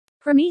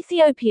From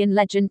Ethiopian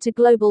legend to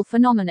global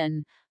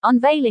phenomenon,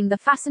 unveiling the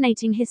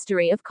fascinating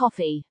history of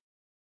coffee.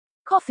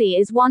 Coffee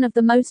is one of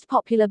the most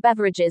popular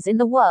beverages in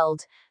the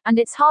world, and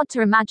it's hard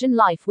to imagine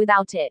life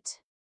without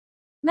it.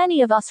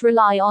 Many of us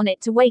rely on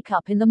it to wake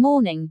up in the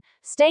morning,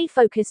 stay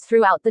focused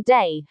throughout the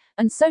day,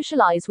 and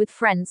socialize with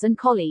friends and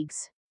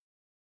colleagues.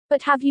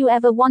 But have you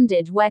ever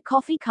wondered where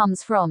coffee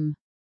comes from?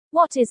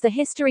 What is the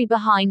history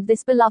behind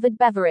this beloved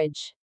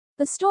beverage?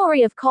 The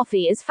story of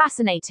coffee is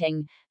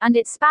fascinating, and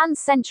it spans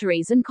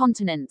centuries and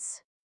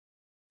continents.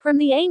 From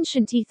the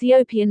ancient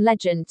Ethiopian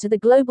legend to the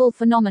global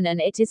phenomenon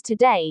it is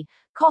today,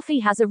 coffee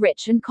has a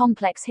rich and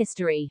complex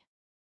history.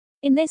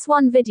 In this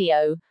one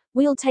video,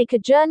 we'll take a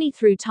journey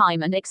through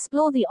time and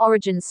explore the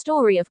origin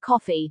story of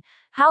coffee,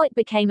 how it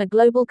became a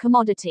global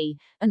commodity,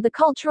 and the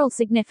cultural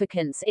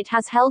significance it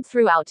has held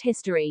throughout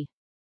history.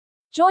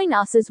 Join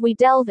us as we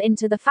delve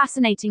into the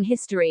fascinating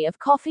history of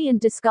coffee and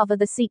discover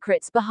the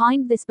secrets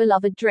behind this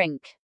beloved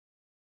drink.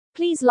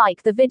 Please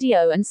like the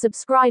video and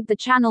subscribe the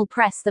channel.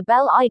 Press the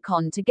bell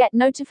icon to get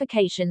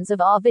notifications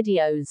of our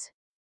videos.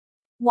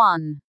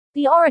 1.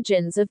 The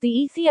origins of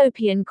the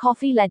Ethiopian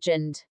coffee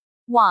legend.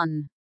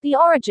 1. The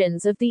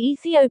origins of the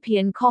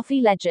Ethiopian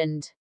coffee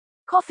legend.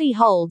 Coffee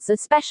holds a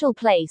special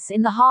place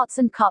in the hearts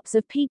and cups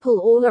of people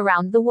all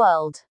around the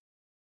world.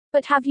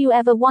 But have you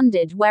ever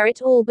wondered where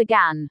it all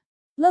began?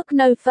 Look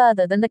no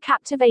further than the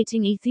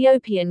captivating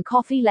Ethiopian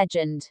coffee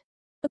legend.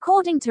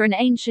 According to an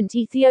ancient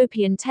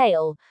Ethiopian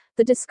tale,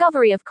 the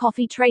discovery of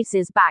coffee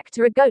traces back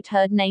to a goat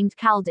herd named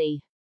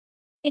Kaldi.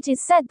 It is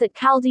said that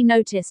Kaldi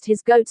noticed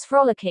his goats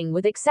frolicking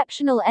with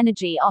exceptional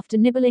energy after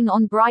nibbling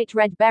on bright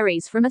red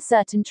berries from a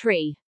certain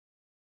tree.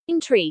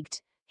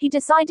 Intrigued, he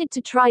decided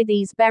to try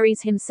these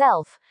berries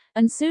himself,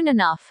 and soon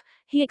enough,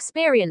 he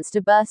experienced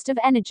a burst of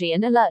energy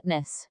and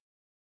alertness.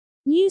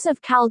 News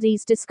of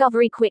Kaldi's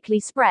discovery quickly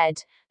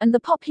spread, and the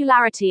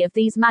popularity of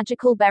these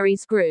magical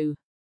berries grew.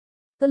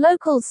 The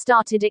locals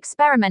started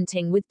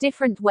experimenting with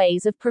different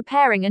ways of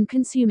preparing and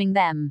consuming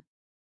them.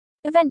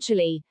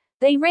 Eventually,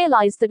 they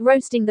realized that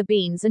roasting the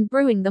beans and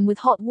brewing them with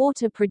hot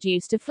water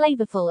produced a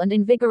flavorful and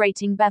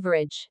invigorating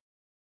beverage.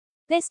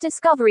 This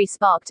discovery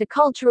sparked a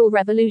cultural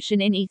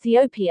revolution in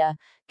Ethiopia,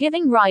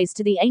 giving rise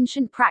to the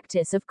ancient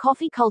practice of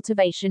coffee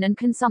cultivation and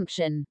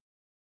consumption.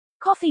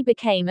 Coffee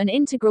became an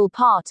integral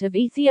part of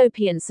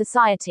Ethiopian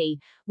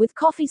society, with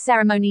coffee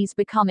ceremonies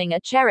becoming a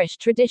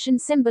cherished tradition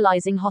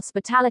symbolizing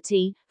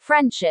hospitality,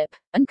 friendship,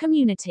 and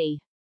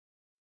community.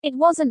 It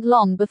wasn't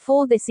long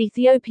before this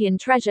Ethiopian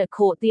treasure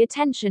caught the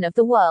attention of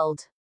the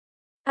world.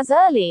 As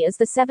early as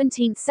the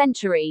 17th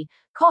century,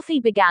 coffee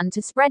began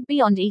to spread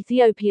beyond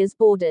Ethiopia's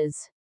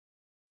borders.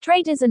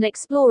 Traders and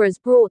explorers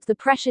brought the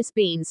precious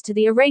beans to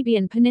the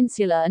Arabian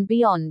Peninsula and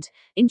beyond,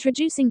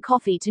 introducing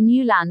coffee to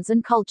new lands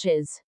and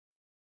cultures.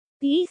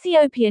 The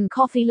Ethiopian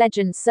coffee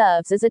legend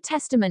serves as a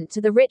testament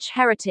to the rich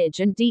heritage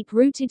and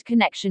deep-rooted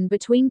connection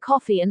between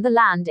coffee and the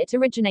land it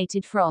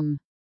originated from.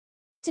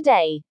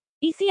 Today,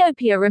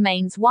 Ethiopia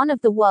remains one of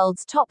the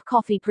world's top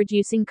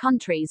coffee-producing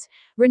countries,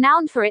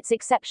 renowned for its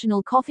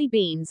exceptional coffee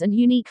beans and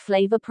unique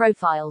flavor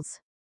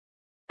profiles.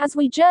 As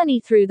we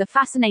journey through the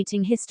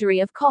fascinating history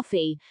of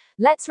coffee,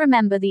 let's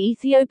remember the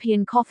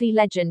Ethiopian coffee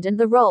legend and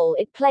the role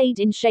it played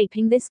in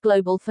shaping this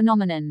global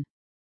phenomenon.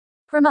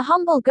 From a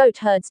humble goat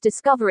herd's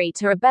discovery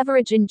to a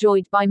beverage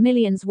enjoyed by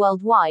millions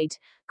worldwide,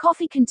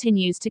 coffee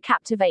continues to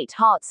captivate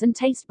hearts and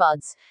taste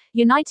buds,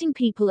 uniting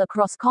people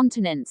across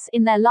continents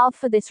in their love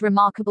for this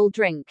remarkable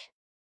drink.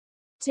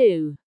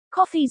 2.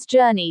 Coffee's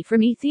journey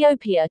from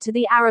Ethiopia to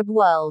the Arab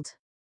world.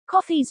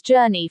 Coffee's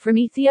journey from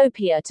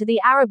Ethiopia to the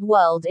Arab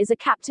world is a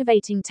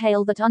captivating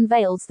tale that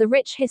unveils the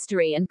rich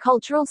history and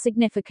cultural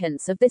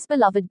significance of this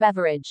beloved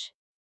beverage.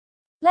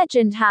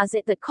 Legend has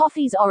it that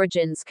coffee's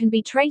origins can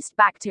be traced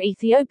back to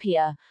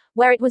Ethiopia,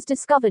 where it was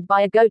discovered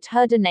by a goat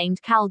herder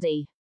named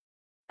Kaldi.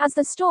 As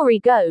the story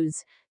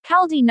goes,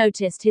 Kaldi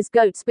noticed his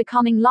goats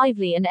becoming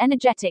lively and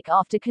energetic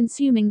after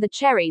consuming the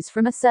cherries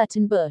from a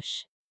certain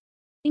bush.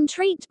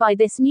 Intrigued by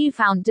this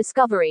newfound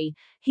discovery,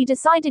 he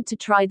decided to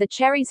try the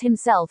cherries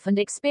himself and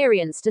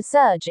experienced a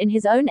surge in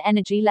his own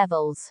energy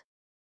levels.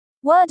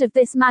 Word of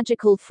this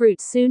magical fruit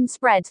soon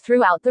spread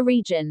throughout the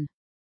region.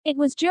 It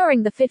was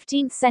during the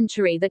 15th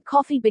century that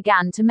coffee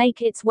began to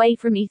make its way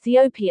from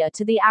Ethiopia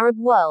to the Arab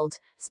world,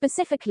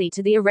 specifically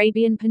to the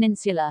Arabian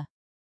Peninsula.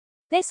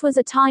 This was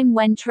a time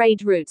when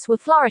trade routes were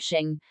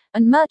flourishing,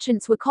 and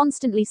merchants were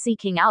constantly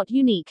seeking out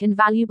unique and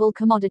valuable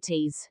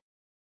commodities.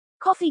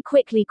 Coffee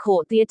quickly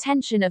caught the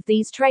attention of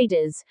these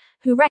traders,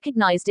 who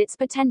recognized its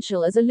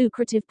potential as a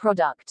lucrative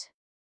product.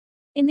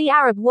 In the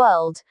Arab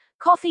world,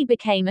 coffee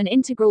became an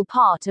integral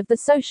part of the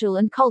social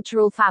and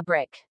cultural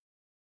fabric.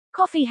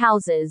 Coffee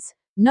houses,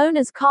 known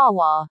as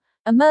kahwa,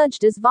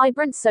 emerged as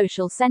vibrant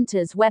social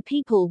centers where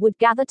people would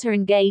gather to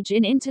engage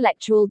in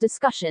intellectual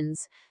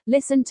discussions,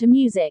 listen to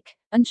music,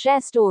 and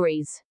share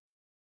stories.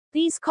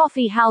 These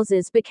coffee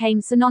houses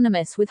became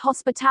synonymous with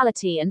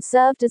hospitality and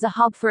served as a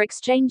hub for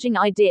exchanging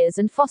ideas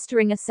and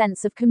fostering a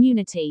sense of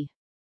community.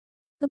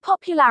 The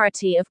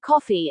popularity of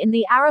coffee in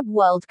the Arab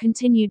world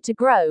continued to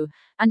grow,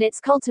 and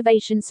its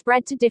cultivation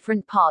spread to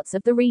different parts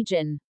of the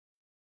region.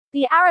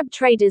 The Arab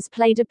traders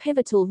played a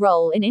pivotal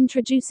role in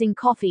introducing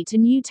coffee to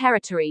new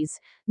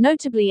territories,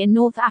 notably in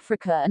North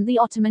Africa and the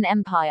Ottoman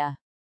Empire.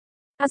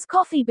 As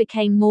coffee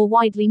became more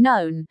widely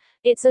known,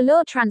 its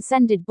allure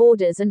transcended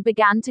borders and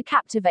began to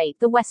captivate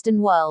the Western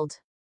world.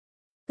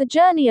 The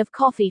journey of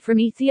coffee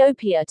from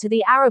Ethiopia to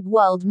the Arab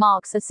world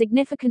marks a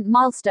significant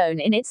milestone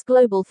in its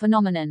global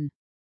phenomenon.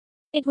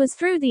 It was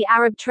through the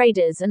Arab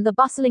traders and the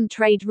bustling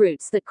trade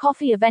routes that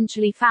coffee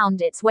eventually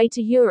found its way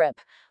to Europe,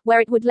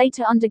 where it would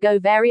later undergo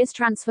various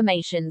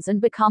transformations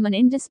and become an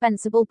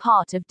indispensable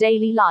part of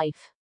daily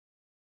life.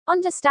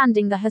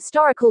 Understanding the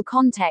historical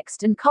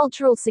context and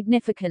cultural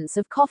significance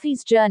of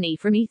coffee's journey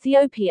from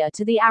Ethiopia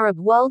to the Arab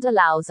world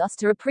allows us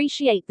to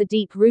appreciate the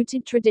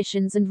deep-rooted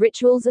traditions and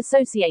rituals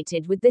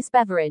associated with this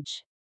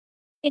beverage.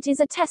 It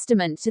is a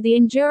testament to the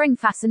enduring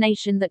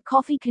fascination that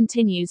coffee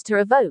continues to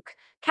evoke,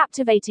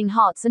 captivating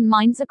hearts and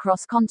minds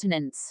across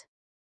continents.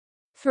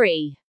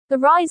 3. The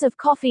rise of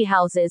coffee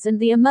houses and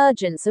the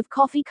emergence of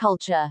coffee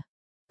culture.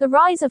 The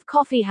rise of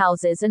coffee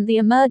houses and the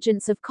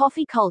emergence of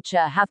coffee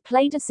culture have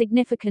played a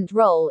significant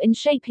role in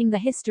shaping the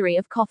history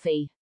of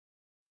coffee.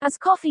 As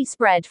coffee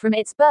spread from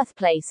its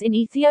birthplace in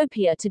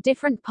Ethiopia to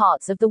different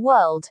parts of the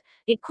world,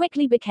 it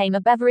quickly became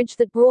a beverage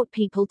that brought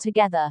people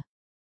together.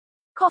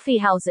 Coffee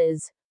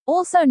houses,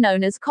 also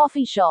known as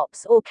coffee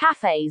shops or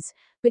cafes,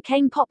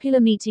 became popular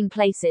meeting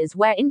places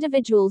where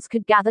individuals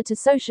could gather to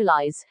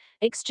socialize,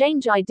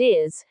 exchange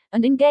ideas,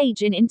 and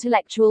engage in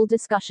intellectual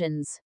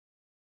discussions.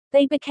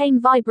 They became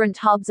vibrant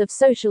hubs of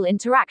social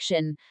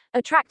interaction,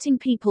 attracting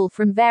people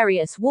from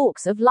various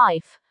walks of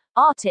life: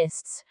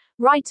 artists,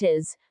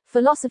 writers,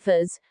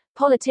 philosophers,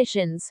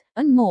 politicians,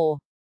 and more.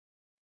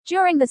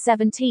 During the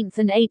 17th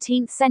and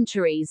 18th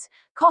centuries,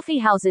 coffee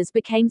houses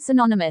became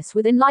synonymous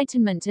with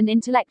enlightenment and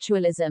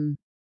intellectualism.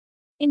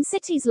 In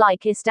cities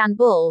like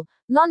Istanbul,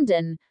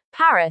 London,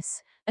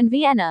 Paris, and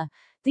Vienna,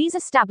 these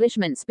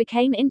establishments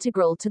became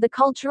integral to the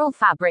cultural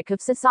fabric of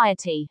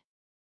society.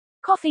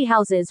 Coffee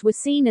houses were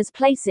seen as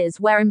places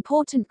where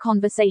important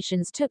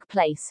conversations took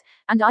place,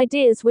 and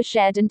ideas were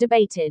shared and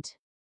debated.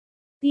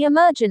 The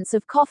emergence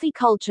of coffee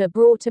culture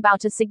brought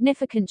about a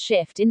significant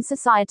shift in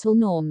societal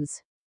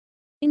norms.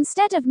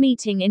 Instead of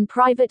meeting in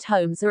private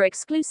homes or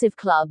exclusive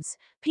clubs,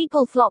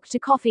 people flocked to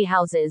coffee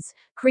houses,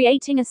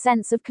 creating a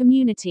sense of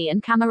community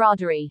and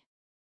camaraderie.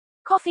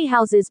 Coffee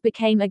houses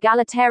became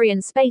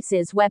egalitarian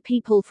spaces where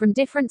people from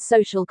different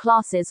social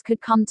classes could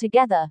come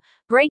together,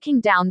 breaking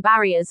down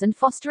barriers and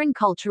fostering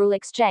cultural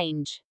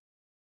exchange.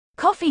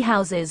 Coffee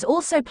houses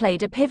also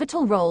played a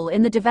pivotal role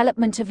in the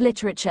development of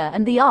literature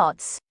and the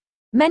arts.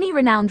 Many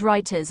renowned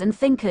writers and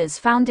thinkers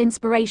found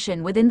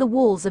inspiration within the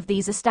walls of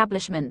these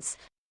establishments.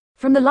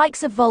 From the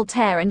likes of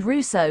Voltaire and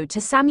Rousseau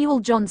to Samuel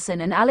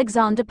Johnson and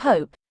Alexander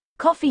Pope,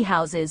 coffee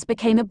houses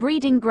became a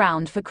breeding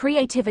ground for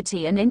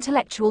creativity and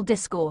intellectual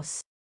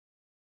discourse.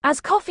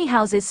 As coffee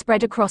houses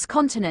spread across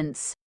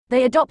continents,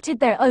 they adopted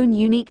their own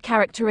unique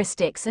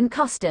characteristics and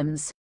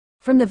customs.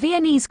 From the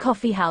Viennese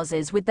coffee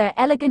houses with their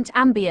elegant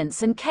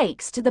ambience and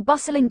cakes to the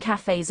bustling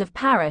cafes of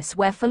Paris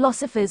where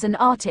philosophers and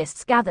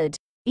artists gathered,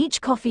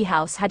 each coffee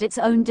house had its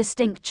own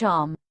distinct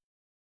charm.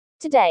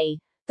 Today,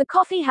 the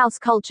coffee house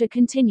culture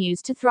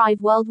continues to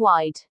thrive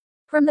worldwide.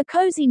 From the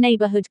cozy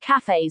neighborhood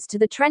cafes to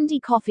the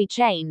trendy coffee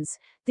chains,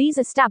 these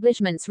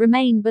establishments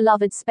remain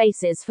beloved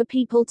spaces for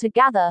people to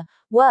gather,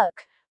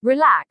 work,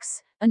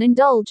 relax, and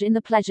indulge in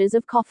the pleasures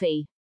of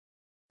coffee.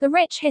 The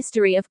rich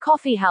history of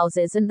coffee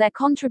houses and their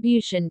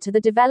contribution to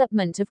the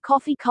development of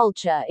coffee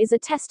culture is a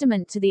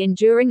testament to the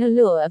enduring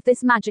allure of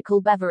this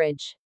magical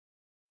beverage.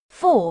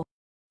 4.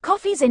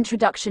 Coffee's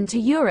introduction to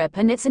Europe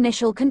and its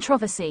initial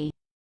controversy.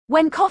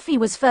 When coffee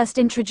was first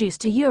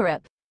introduced to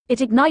Europe, it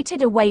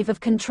ignited a wave of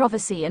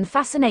controversy and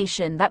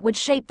fascination that would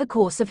shape the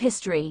course of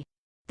history.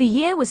 The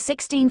year was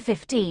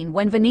 1615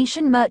 when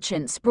Venetian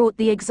merchants brought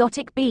the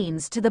exotic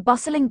beans to the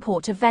bustling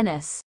port of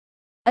Venice.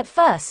 At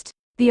first,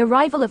 the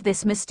arrival of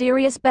this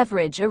mysterious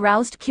beverage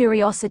aroused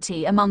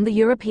curiosity among the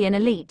European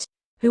elite,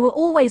 who were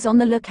always on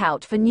the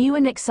lookout for new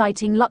and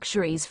exciting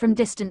luxuries from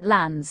distant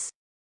lands.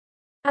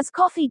 As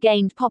coffee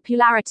gained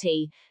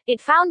popularity,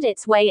 it found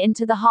its way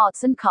into the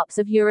hearts and cups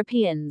of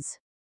Europeans.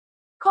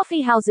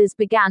 Coffee houses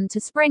began to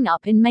spring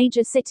up in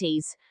major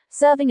cities,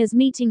 serving as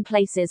meeting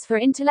places for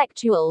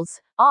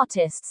intellectuals,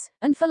 artists,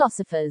 and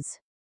philosophers.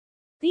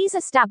 These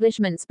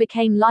establishments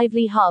became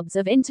lively hubs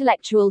of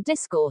intellectual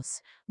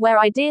discourse, where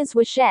ideas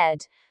were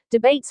shared,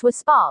 debates were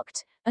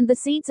sparked, and the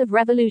seeds of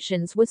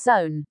revolutions were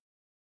sown.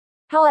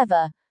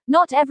 However,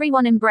 not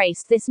everyone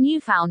embraced this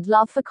newfound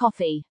love for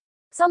coffee.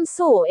 Some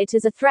saw it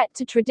as a threat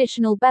to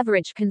traditional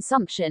beverage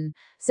consumption,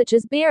 such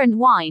as beer and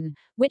wine,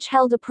 which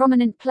held a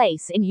prominent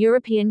place in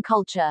European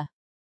culture.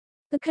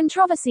 The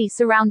controversy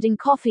surrounding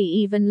coffee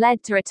even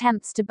led to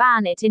attempts to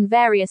ban it in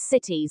various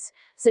cities,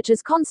 such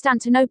as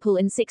Constantinople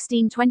in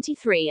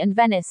 1623 and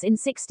Venice in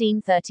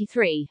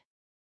 1633.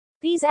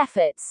 These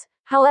efforts,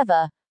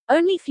 however,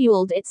 only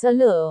fueled its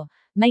allure.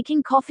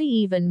 making coffee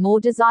even more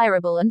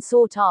desirable and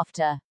sought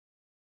after.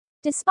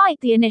 Despite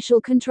the initial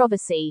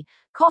controversy,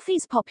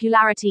 coffee's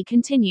popularity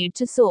continued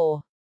to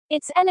soar.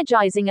 Its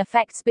energizing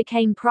effects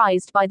became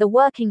prized by the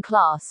working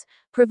class,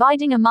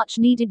 providing a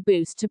much-needed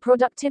boost to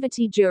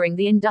productivity during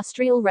the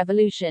Industrial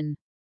Revolution.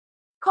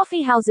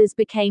 Coffeehouses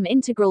became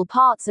integral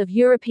parts of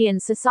European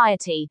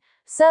society,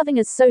 serving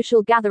as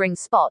social gathering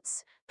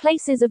spots,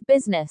 places of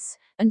business,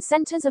 and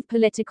centers of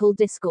political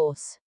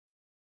discourse.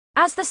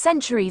 As the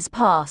centuries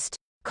passed,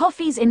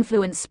 coffee's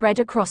influence spread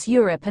across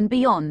Europe and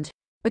beyond,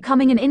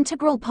 becoming an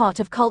integral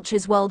part of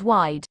cultures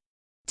worldwide.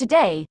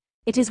 Today,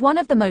 it is one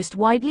of the most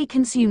widely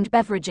consumed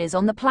beverages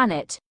on the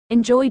planet,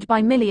 enjoyed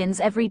by millions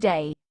every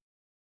day.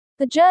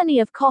 The journey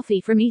of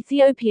coffee from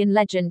Ethiopian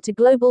legend to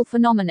global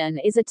phenomenon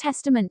is a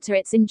testament to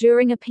its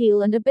enduring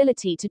appeal and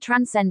ability to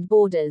transcend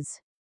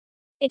borders.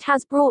 It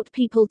has brought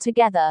people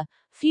together,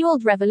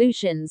 fueled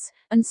revolutions,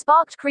 and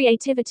sparked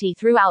creativity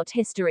throughout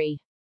history.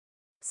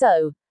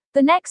 So,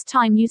 the next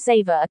time you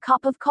savor a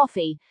cup of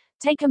coffee,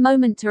 take a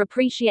moment to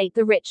appreciate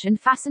the rich and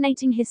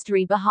fascinating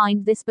history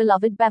behind this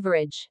beloved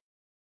beverage.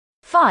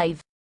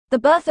 5. The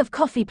birth of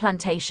coffee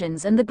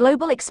plantations and the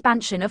global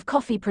expansion of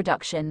coffee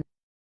production.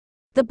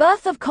 The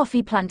birth of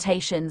coffee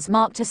plantations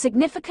marked a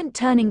significant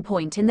turning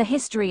point in the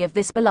history of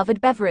this beloved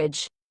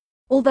beverage.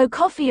 Although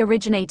coffee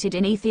originated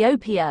in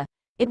Ethiopia,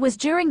 it was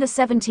during the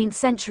 17th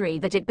century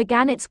that it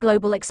began its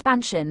global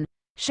expansion,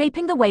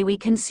 shaping the way we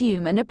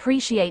consume and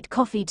appreciate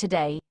coffee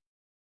today.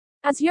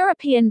 As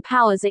European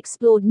powers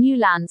explored new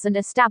lands and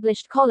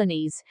established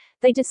colonies,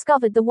 they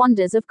discovered the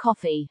wonders of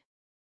coffee.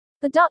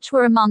 The Dutch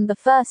were among the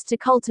first to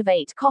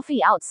cultivate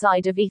coffee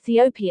outside of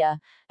Ethiopia,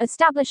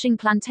 establishing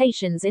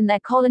plantations in their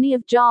colony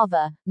of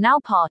Java, now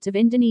part of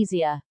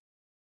Indonesia.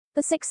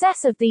 The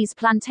success of these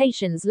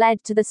plantations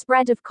led to the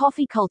spread of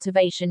coffee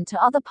cultivation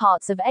to other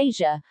parts of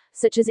Asia,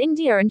 such as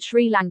India and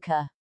Sri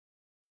Lanka.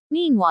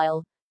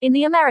 Meanwhile, in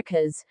the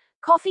Americas,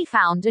 coffee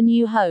found a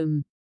new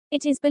home.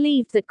 It is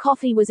believed that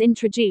coffee was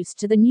introduced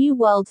to the New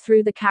World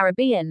through the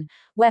Caribbean,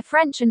 where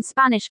French and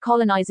Spanish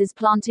colonizers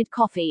planted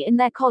coffee in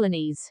their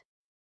colonies.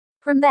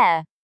 From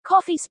there,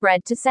 coffee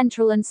spread to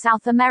Central and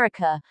South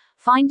America,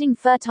 finding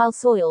fertile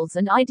soils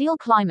and ideal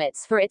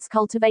climates for its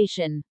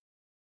cultivation.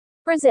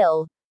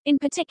 Brazil, in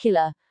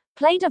particular,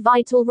 played a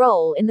vital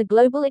role in the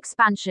global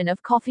expansion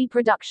of coffee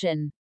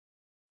production.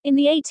 In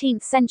the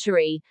 18th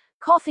century,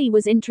 coffee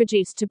was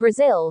introduced to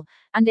Brazil,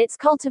 and its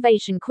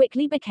cultivation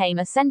quickly became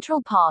a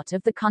central part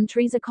of the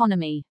country's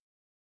economy.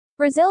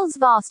 Brazil's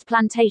vast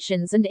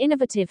plantations and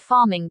innovative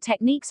farming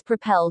techniques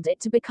propelled it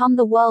to become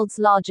the world's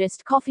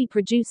largest coffee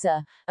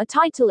producer, a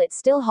title it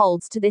still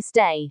holds to this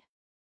day.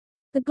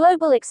 The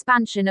global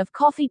expansion of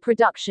coffee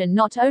production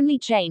not only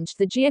changed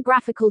the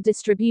geographical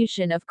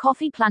distribution of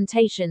coffee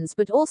plantations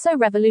but also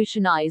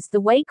revolutionized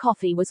the way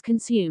coffee was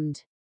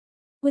consumed.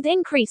 With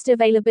increased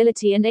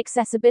availability and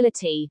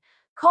accessibility,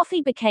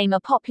 coffee became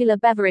a popular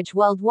beverage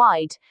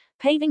worldwide,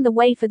 paving the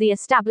way for the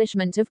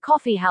establishment of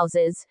coffee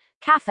houses,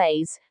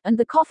 cafes, and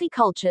the coffee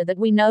culture that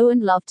we know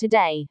and love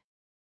today.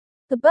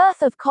 The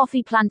birth of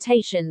coffee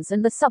plantations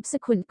and the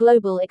subsequent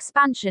global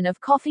expansion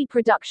of coffee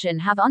production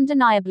have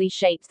undeniably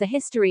shaped the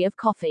history of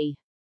coffee.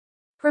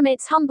 From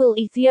its humble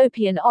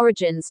Ethiopian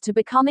origins to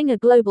becoming a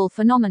global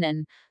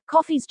phenomenon,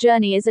 coffee's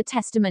journey is a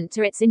testament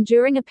to its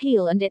enduring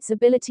appeal and its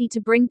ability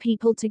to bring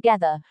people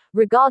together,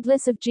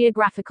 regardless of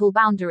geographical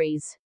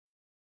boundaries.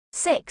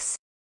 6.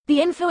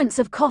 The influence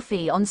of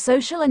coffee on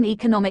social and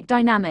economic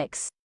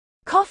dynamics.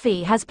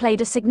 Coffee has played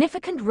a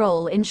significant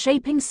role in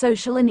shaping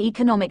social and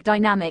economic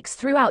dynamics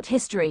throughout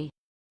history.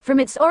 From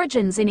its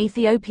origins in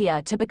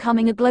Ethiopia to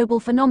becoming a global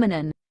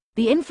phenomenon,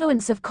 the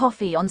influence of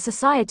coffee on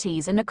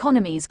societies and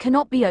economies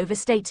cannot be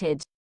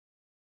overstated.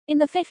 In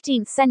the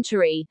 15th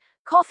century,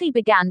 coffee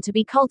began to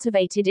be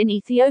cultivated in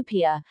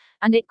Ethiopia,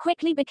 and it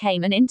quickly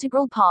became an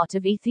integral part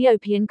of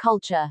Ethiopian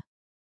culture.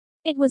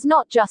 It was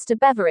not just a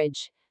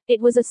beverage. It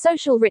was a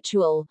social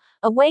ritual,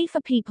 a way for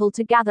people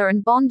to gather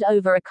and bond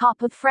over a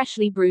cup of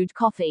freshly brewed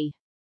coffee.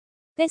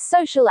 This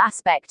social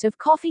aspect of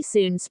coffee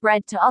soon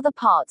spread to other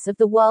parts of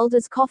the world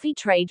as coffee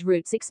trade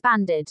routes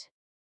expanded.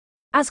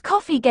 As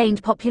coffee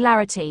gained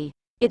popularity,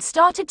 it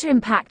started to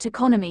impact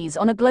economies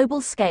on a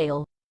global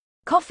scale.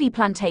 Coffee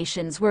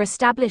plantations were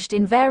established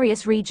in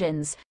various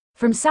regions,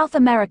 from South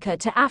America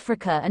to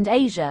Africa and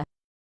Asia.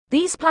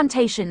 These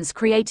plantations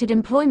created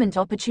employment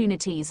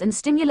opportunities and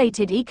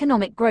stimulated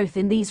economic growth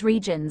in these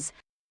regions.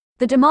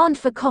 The demand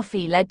for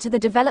coffee led to the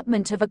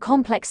development of a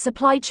complex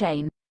supply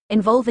chain,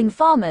 involving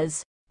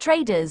farmers,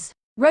 traders,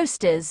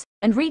 roasters,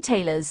 and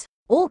retailers,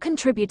 all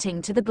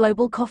contributing to the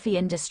global coffee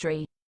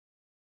industry.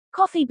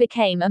 Coffee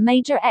became a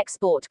major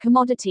export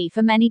commodity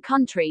for many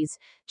countries,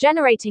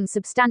 generating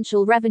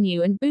substantial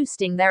revenue and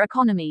boosting their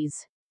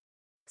economies.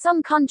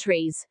 Some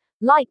countries,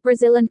 like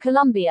Brazil and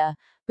Colombia,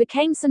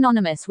 became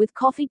synonymous with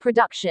coffee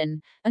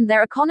production, and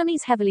their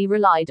economies heavily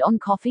relied on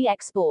coffee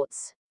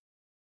exports.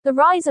 The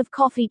rise of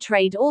coffee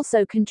trade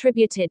also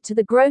contributed to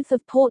the growth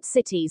of port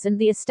cities and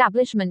the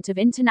establishment of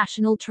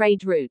international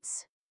trade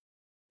routes.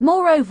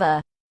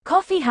 Moreover,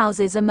 Coffee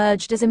houses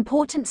emerged as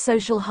important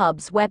social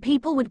hubs where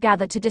people would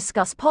gather to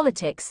discuss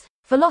politics,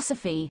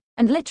 philosophy,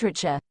 and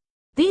literature.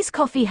 These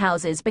coffee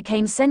houses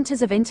became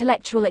centers of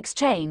intellectual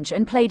exchange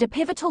and played a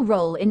pivotal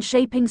role in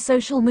shaping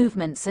social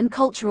movements and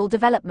cultural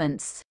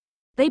developments.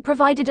 They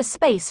provided a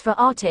space for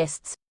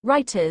artists,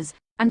 writers,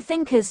 and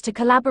thinkers to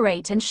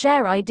collaborate and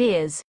share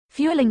ideas,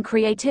 fueling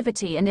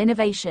creativity and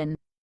innovation.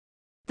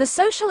 The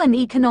social and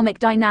economic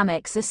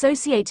dynamics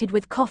associated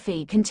with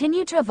coffee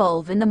continue to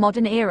evolve in the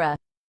modern era.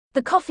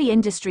 The coffee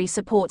industry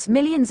supports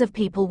millions of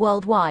people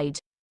worldwide,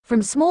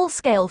 from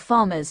small-scale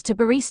farmers to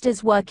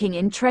baristas working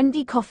in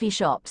trendy coffee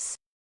shops.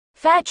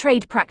 Fair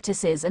trade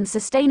practices and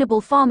sustainable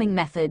farming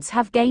methods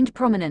have gained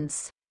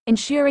prominence,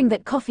 ensuring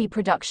that coffee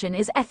production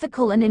is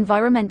ethical and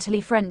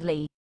environmentally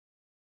friendly.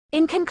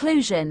 In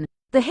conclusion,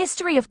 the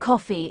history of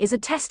coffee is a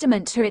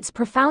testament to its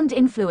profound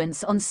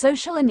influence on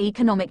social and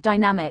economic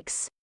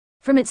dynamics.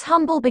 From its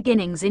humble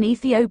beginnings in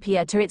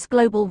Ethiopia to its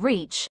global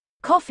reach,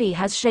 coffee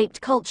has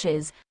shaped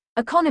cultures,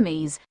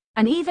 economies,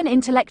 and even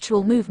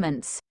intellectual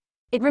movements.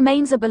 It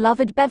remains a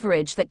beloved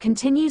beverage that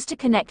continues to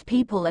connect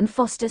people and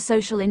foster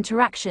social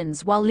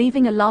interactions while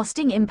leaving a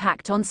lasting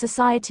impact on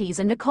societies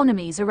and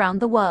economies around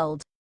the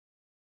world.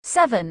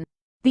 7.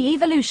 The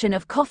evolution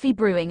of coffee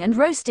brewing and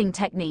roasting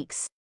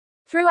techniques.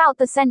 Throughout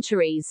the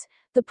centuries,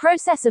 the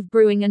process of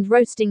brewing and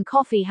roasting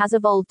coffee has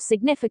evolved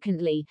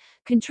significantly,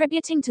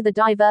 contributing to the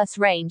diverse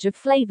range of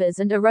flavors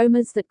and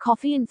aromas that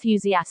coffee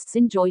enthusiasts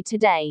enjoy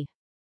today.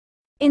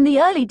 In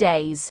the early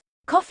days,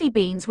 coffee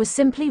beans were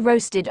simply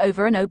roasted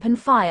over an open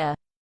fire.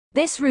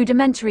 This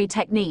rudimentary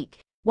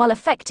technique, while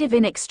effective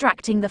in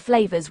extracting the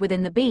flavors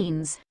within the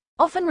beans,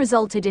 often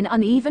resulted in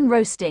uneven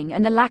roasting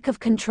and a lack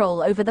of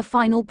control over the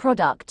final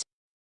product.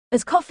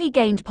 As coffee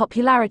gained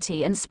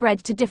popularity and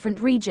spread to different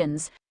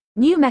regions,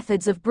 new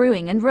methods of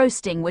brewing and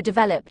roasting were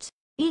developed,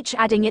 each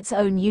adding its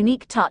own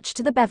unique touch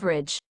to the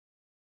beverage.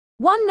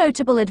 One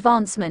notable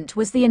advancement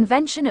was the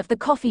invention of the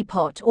coffee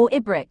pot or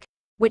ibrick,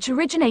 which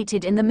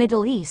originated in the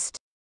Middle East.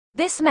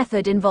 This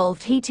method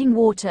involved heating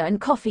water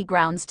and coffee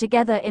grounds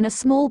together in a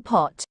small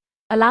pot,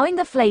 allowing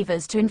the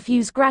flavors to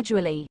infuse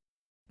gradually.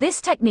 This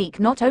technique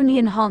not only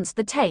enhanced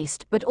the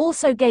taste but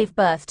also gave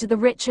birth to the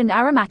rich and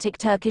aromatic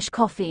Turkish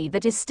coffee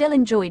that is still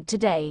enjoyed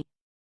today.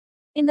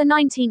 In the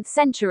 19th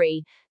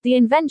century, the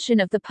invention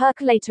of the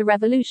percolator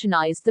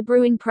revolutionized the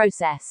brewing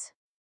process.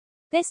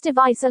 This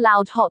device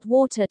allowed hot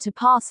water to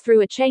pass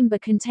through a chamber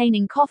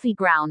containing coffee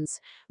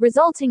grounds,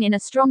 resulting in a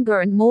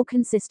stronger and more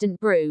consistent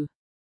brew.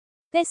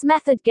 This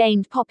method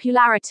gained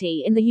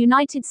popularity in the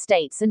United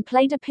States and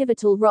played a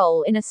pivotal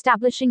role in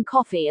establishing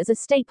coffee as a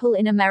staple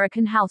in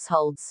American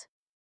households.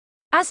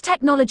 As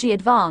technology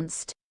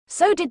advanced,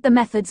 so did the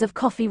methods of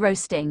coffee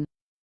roasting.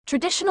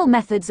 Traditional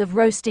methods of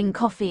roasting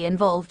coffee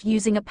involved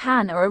using a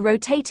pan or a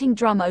rotating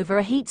drum over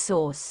a heat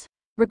source,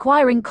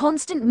 requiring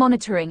constant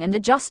monitoring and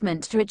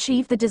adjustment to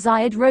achieve the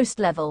desired roast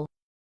level.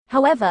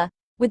 However,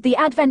 with the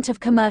advent of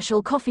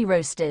commercial coffee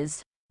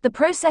roasters, the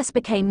process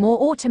became more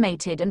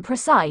automated and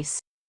precise.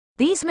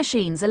 These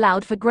machines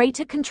allowed for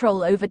greater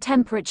control over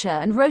temperature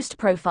and roast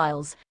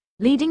profiles,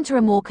 leading to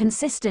a more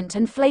consistent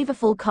and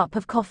flavorful cup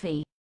of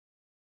coffee.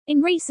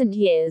 In recent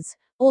years,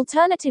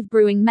 alternative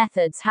brewing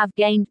methods have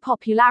gained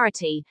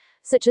popularity,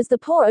 such as the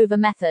pour-over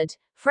method,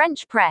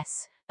 French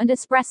press, and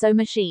espresso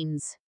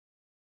machines.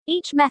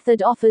 Each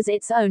method offers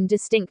its own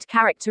distinct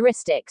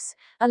characteristics,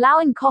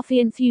 allowing coffee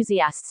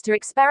enthusiasts to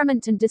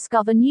experiment and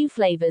discover new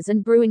flavors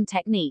and brewing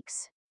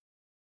techniques.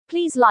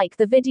 Please like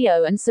the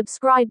video and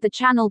subscribe the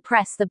channel.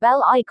 Press the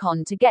bell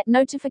icon to get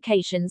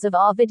notifications of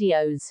our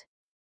videos.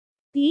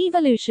 The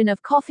evolution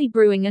of coffee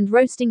brewing and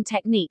roasting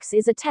techniques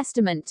is a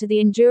testament to the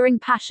enduring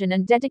passion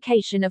and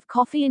dedication of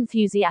coffee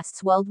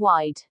enthusiasts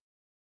worldwide.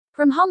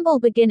 From humble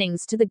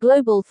beginnings to the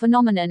global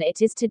phenomenon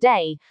it is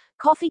today,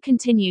 coffee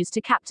continues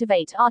to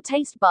captivate our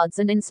taste buds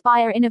and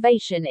inspire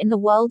innovation in the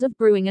world of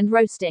brewing and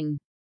roasting.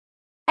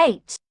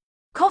 8.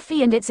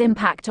 Coffee and its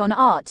impact on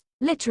art,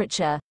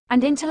 literature,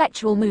 and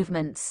intellectual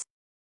movements.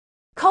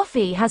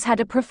 Coffee has had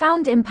a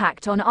profound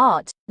impact on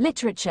art,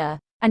 literature,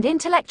 and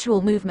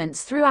intellectual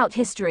movements throughout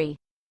history.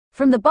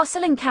 From the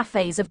bustling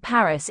cafes of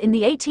Paris in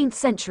the 18th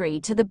century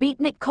to the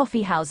beatnik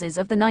coffee houses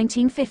of the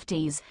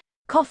 1950s,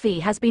 coffee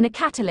has been a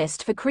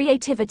catalyst for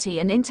creativity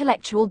and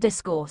intellectual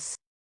discourse.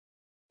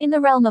 In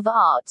the realm of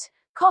art,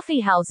 coffee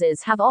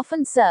houses have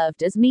often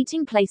served as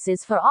meeting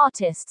places for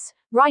artists,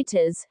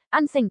 writers,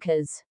 and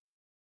thinkers.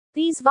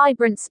 These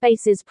vibrant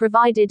spaces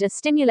provided a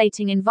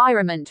stimulating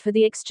environment for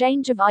the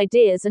exchange of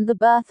ideas and the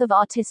birth of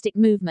artistic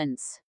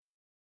movements.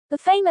 The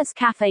famous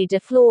Café de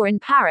Flore in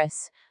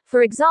Paris,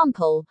 for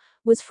example,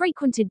 was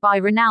frequented by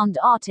renowned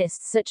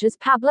artists such as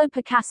Pablo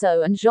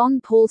Picasso and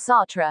Jean-Paul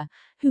Sartre,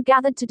 who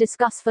gathered to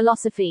discuss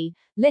philosophy,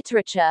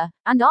 literature,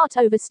 and art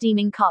over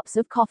steaming cups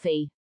of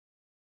coffee.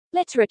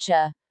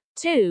 Literature,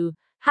 too,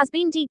 has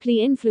been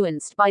deeply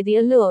influenced by the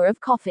allure of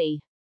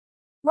coffee.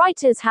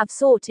 Writers have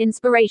sought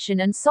inspiration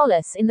and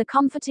solace in the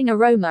comforting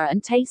aroma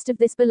and taste of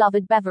this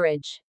beloved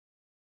beverage.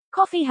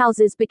 Coffee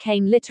houses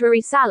became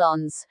literary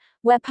salons,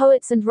 where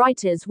poets and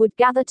writers would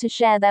gather to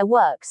share their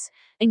works,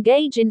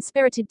 engage in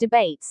spirited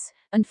debates,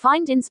 and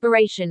find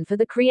inspiration for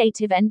the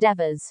creative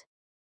endeavors.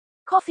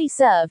 Coffee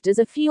served as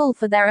a fuel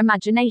for their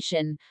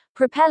imagination,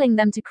 propelling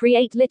them to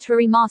create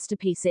literary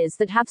masterpieces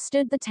that have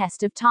stood the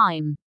test of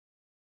time.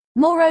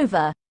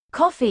 Moreover,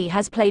 coffee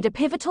has played a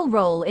pivotal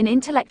role in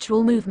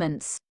intellectual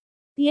movements.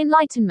 The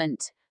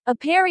Enlightenment, a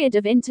period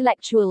of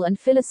intellectual and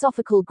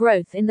philosophical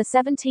growth in the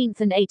 17th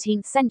and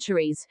 18th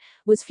centuries,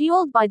 was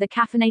fueled by the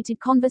caffeinated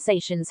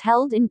conversations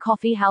held in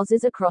coffee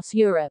houses across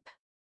Europe.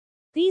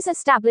 These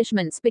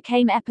establishments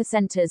became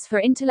epicenters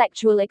for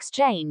intellectual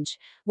exchange,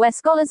 where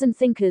scholars and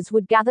thinkers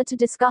would gather to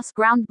discuss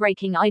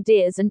groundbreaking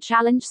ideas and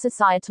challenge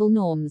societal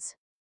norms.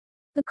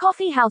 The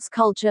coffee house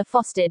culture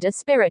fostered a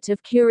spirit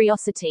of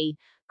curiosity,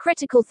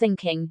 critical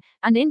thinking,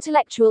 and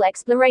intellectual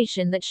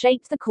exploration that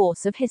shaped the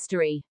course of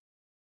history.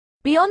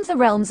 Beyond the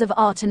realms of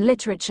art and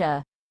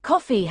literature,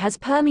 coffee has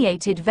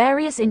permeated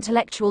various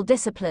intellectual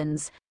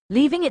disciplines,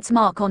 leaving its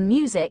mark on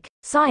music,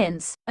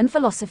 science, and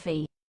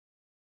philosophy.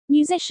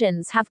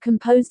 Musicians have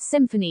composed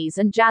symphonies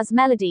and jazz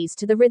melodies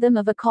to the rhythm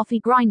of a coffee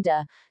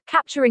grinder,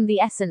 capturing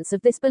the essence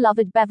of this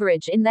beloved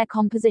beverage in their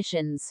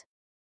compositions.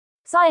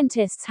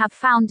 Scientists have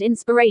found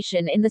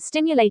inspiration in the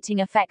stimulating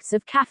effects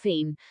of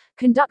caffeine,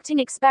 conducting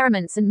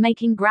experiments and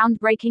making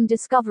groundbreaking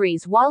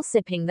discoveries while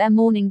sipping their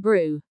morning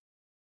brew.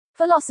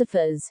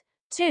 Philosophers,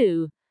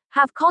 too,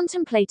 have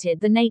contemplated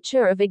the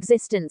nature of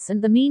existence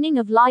and the meaning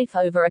of life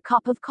over a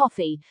cup of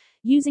coffee,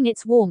 using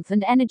its warmth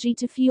and energy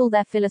to fuel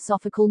their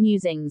philosophical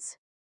musings.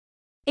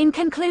 In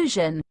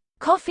conclusion,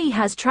 coffee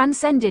has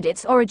transcended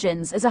its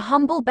origins as a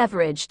humble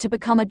beverage to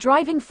become a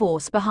driving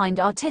force behind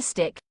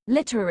artistic,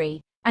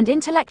 literary, and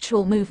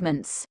intellectual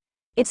movements.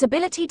 Its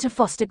ability to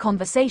foster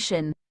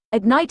conversation,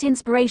 ignite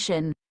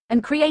inspiration,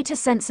 and create a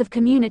sense of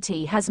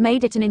community has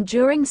made it an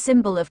enduring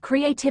symbol of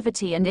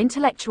creativity and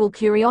intellectual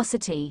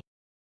curiosity.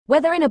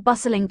 Whether in a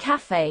bustling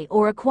cafe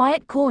or a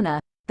quiet corner,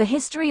 the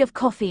history of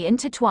coffee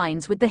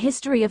intertwines with the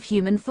history of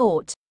human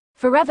thought,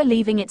 forever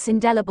leaving its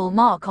indelible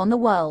mark on the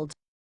world.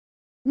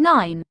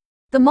 9.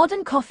 The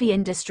modern coffee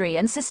industry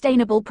and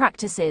sustainable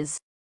practices.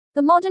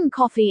 The modern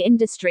coffee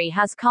industry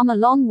has come a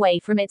long way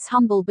from its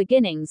humble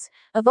beginnings,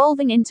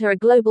 evolving into a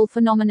global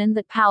phenomenon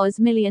that powers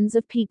millions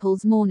of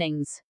people's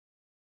mornings.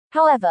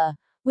 However,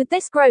 with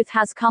this growth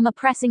has come a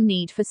pressing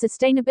need for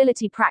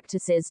sustainability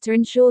practices to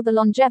ensure the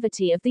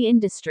longevity of the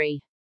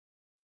industry.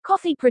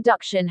 Coffee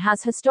production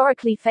has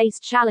historically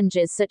faced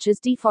challenges such as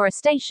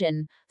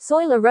deforestation,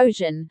 soil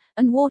erosion,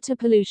 and water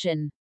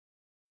pollution.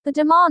 The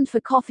demand for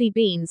coffee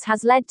beans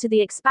has led to the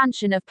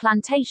expansion of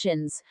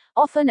plantations,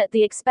 often at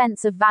the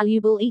expense of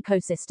valuable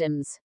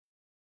ecosystems.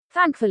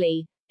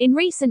 Thankfully, in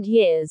recent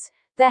years,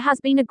 there has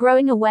been a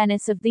growing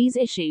awareness of these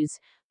issues,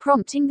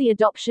 prompting the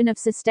adoption of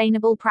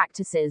sustainable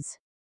practices.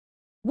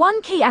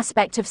 One key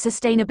aspect of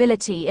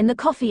sustainability in the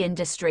coffee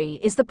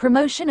industry is the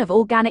promotion of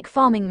organic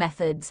farming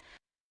methods.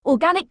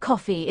 Organic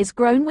coffee is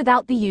grown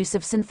without the use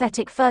of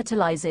synthetic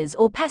fertilizers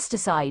or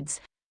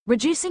pesticides,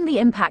 reducing the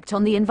impact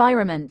on the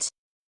environment.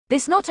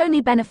 This not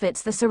only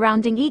benefits the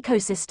surrounding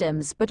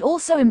ecosystems but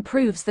also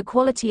improves the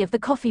quality of the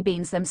coffee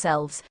beans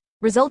themselves,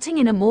 resulting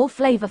in a more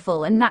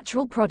flavorful and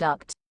natural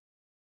product.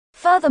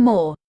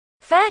 Furthermore,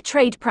 fair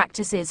trade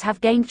practices have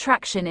gained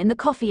traction in the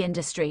coffee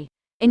industry,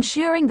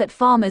 ensuring that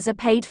farmers are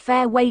paid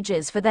fair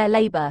wages for their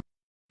labor.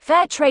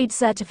 Fair trade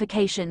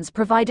certifications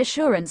provide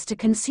assurance to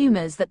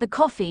consumers that the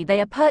coffee they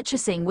are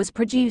purchasing was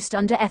produced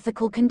under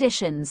ethical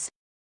conditions.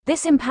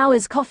 This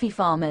empowers coffee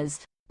farmers,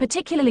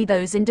 particularly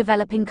those in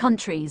developing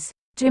countries,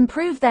 to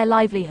improve their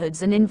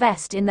livelihoods and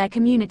invest in their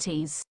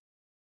communities.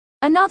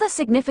 Another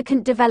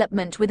significant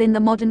development within the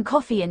modern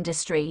coffee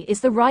industry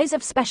is the rise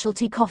of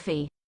specialty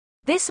coffee.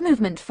 This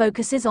movement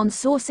focuses on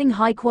sourcing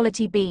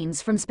high-quality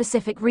beans from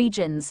specific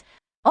regions,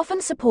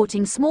 often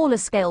supporting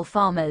smaller-scale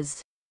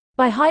farmers.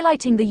 By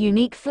highlighting the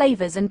unique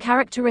flavors and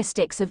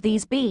characteristics of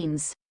these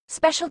beans,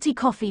 specialty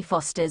coffee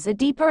fosters a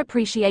deeper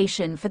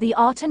appreciation for the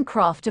art and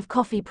craft of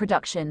coffee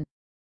production.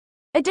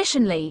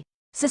 Additionally,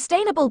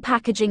 sustainable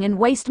packaging and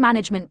waste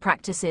management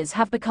practices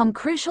have become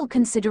crucial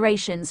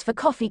considerations for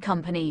coffee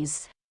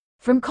companies.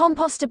 From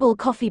compostable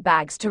coffee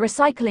bags to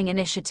recycling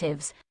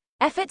initiatives,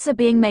 efforts are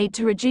being made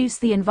to reduce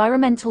the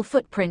environmental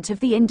footprint of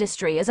the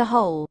industry as a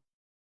whole.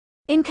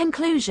 In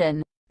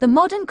conclusion, the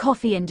modern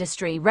coffee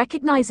industry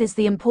recognizes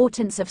the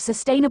importance of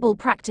sustainable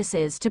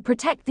practices to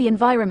protect the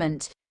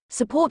environment,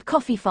 support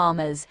coffee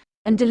farmers,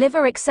 and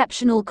deliver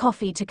exceptional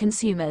coffee to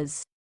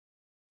consumers.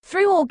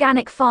 Through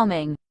organic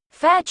farming,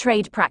 fair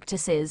trade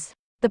practices,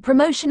 the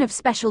promotion of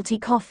specialty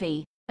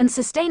coffee, and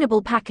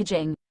sustainable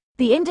packaging,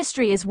 the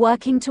industry is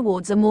working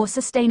towards a more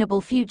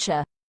sustainable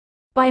future.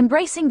 By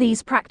embracing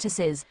these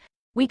practices,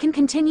 we can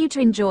continue to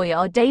enjoy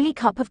our daily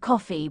cup of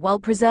coffee while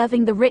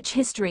preserving the rich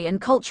history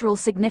and cultural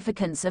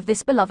significance of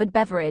this beloved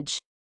beverage.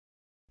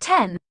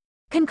 10.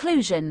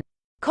 Conclusion.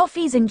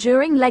 Coffee's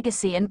enduring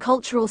legacy and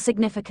cultural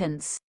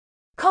significance.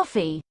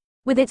 Coffee,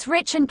 with its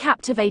rich and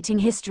captivating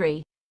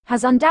history,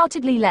 has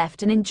undoubtedly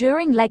left an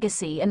enduring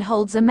legacy and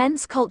holds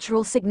immense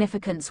cultural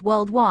significance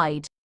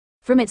worldwide.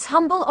 From its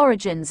humble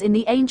origins in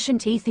the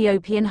ancient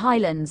Ethiopian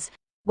highlands,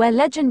 where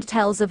legend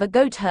tells of a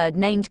goat herd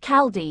named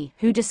Kaldi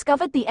who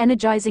discovered the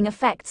energizing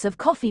effects of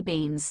coffee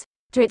beans,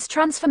 to its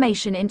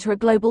transformation into a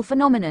global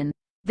phenomenon,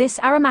 this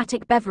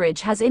aromatic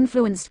beverage has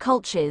influenced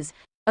cultures,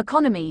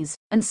 economies,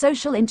 and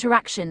social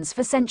interactions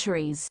for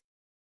centuries.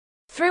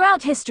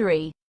 Throughout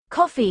history,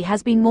 coffee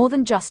has been more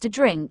than just a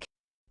drink.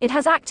 It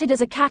has acted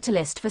as a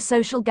catalyst for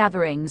social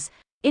gatherings,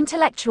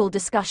 intellectual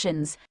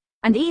discussions,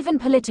 and even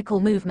political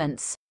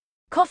movements.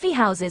 Coffee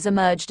houses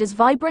emerged as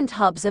vibrant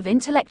hubs of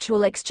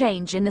intellectual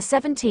exchange in the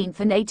 17th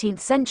and 18th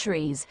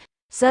centuries,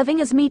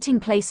 serving as meeting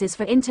places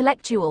for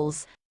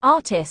intellectuals,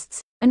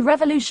 artists, and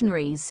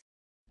revolutionaries.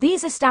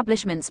 These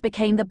establishments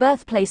became the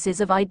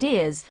birthplaces of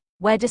ideas,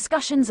 where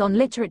discussions on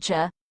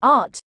literature,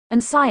 art,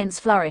 and science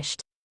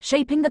flourished,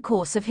 shaping the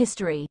course of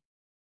history.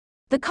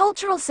 The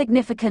cultural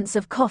significance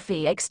of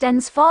coffee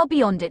extends far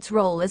beyond its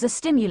role as a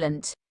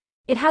stimulant.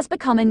 It has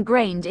become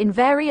ingrained in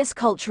various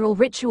cultural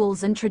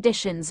rituals and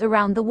traditions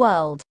around the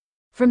world.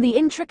 From the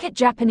intricate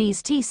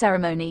Japanese tea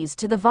ceremonies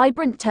to the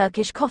vibrant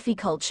Turkish coffee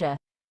culture,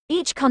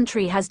 each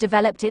country has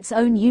developed its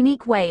own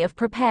unique way of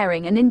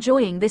preparing and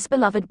enjoying this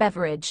beloved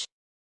beverage.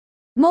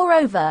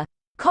 Moreover,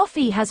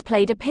 coffee has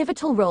played a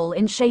pivotal role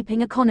in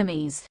shaping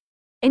economies.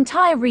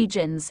 Entire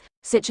regions,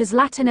 such as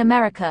Latin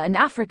America and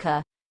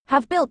Africa,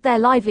 have built their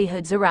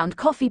livelihoods around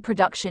coffee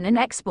production and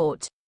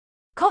export.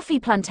 Coffee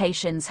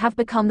plantations have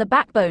become the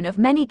backbone of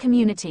many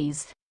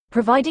communities,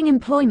 providing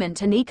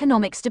employment and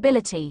economic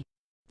stability.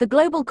 The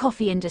global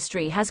coffee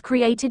industry has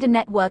created a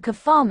network of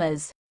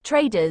farmers,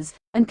 traders,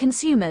 and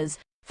consumers,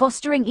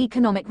 fostering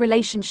economic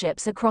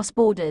relationships across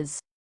borders.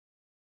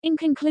 In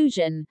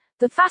conclusion,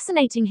 the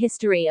fascinating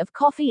history of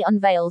coffee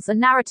unveils a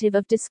narrative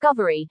of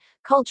discovery,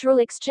 cultural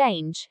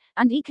exchange,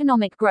 and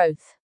economic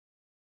growth.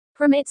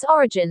 From its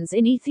origins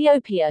in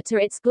Ethiopia to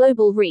its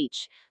global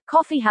reach,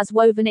 coffee has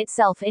woven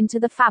itself into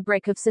the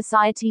fabric of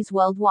societies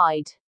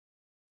worldwide.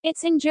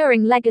 Its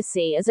enduring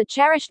legacy as a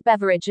cherished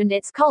beverage and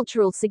its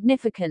cultural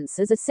significance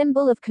as a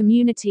symbol of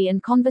community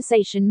and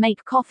conversation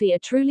make coffee a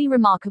truly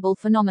remarkable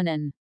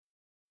phenomenon.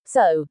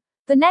 So,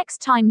 the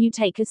next time you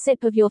take a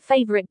sip of your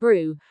favorite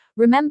brew,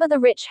 remember the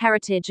rich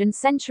heritage and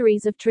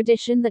centuries of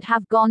tradition that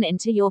have gone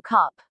into your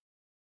cup.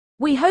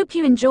 We hope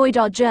you enjoyed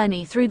our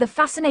journey through the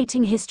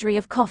fascinating history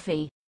of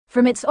coffee,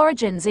 from its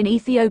origins in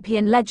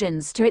Ethiopian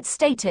legends to its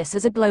status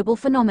as a global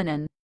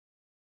phenomenon.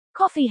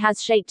 Coffee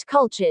has shaped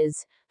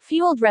cultures,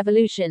 fueled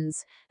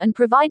revolutions, and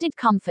provided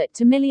comfort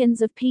to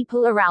millions of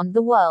people around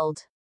the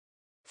world.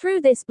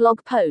 Through this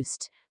blog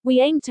post, we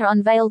aim to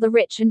unveil the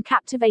rich and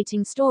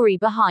captivating story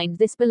behind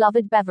this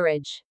beloved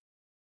beverage.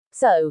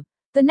 So,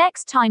 the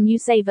next time you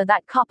savor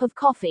that cup of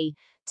coffee,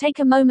 take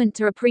a moment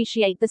to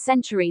appreciate the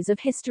centuries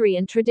of history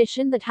and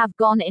tradition that have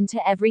gone into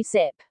every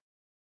sip.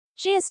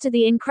 Cheers to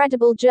the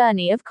incredible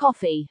journey of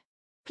coffee.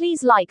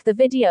 Please like the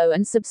video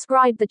and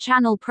subscribe the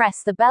channel,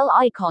 press the bell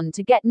icon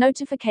to get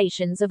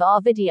notifications of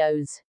our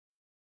videos.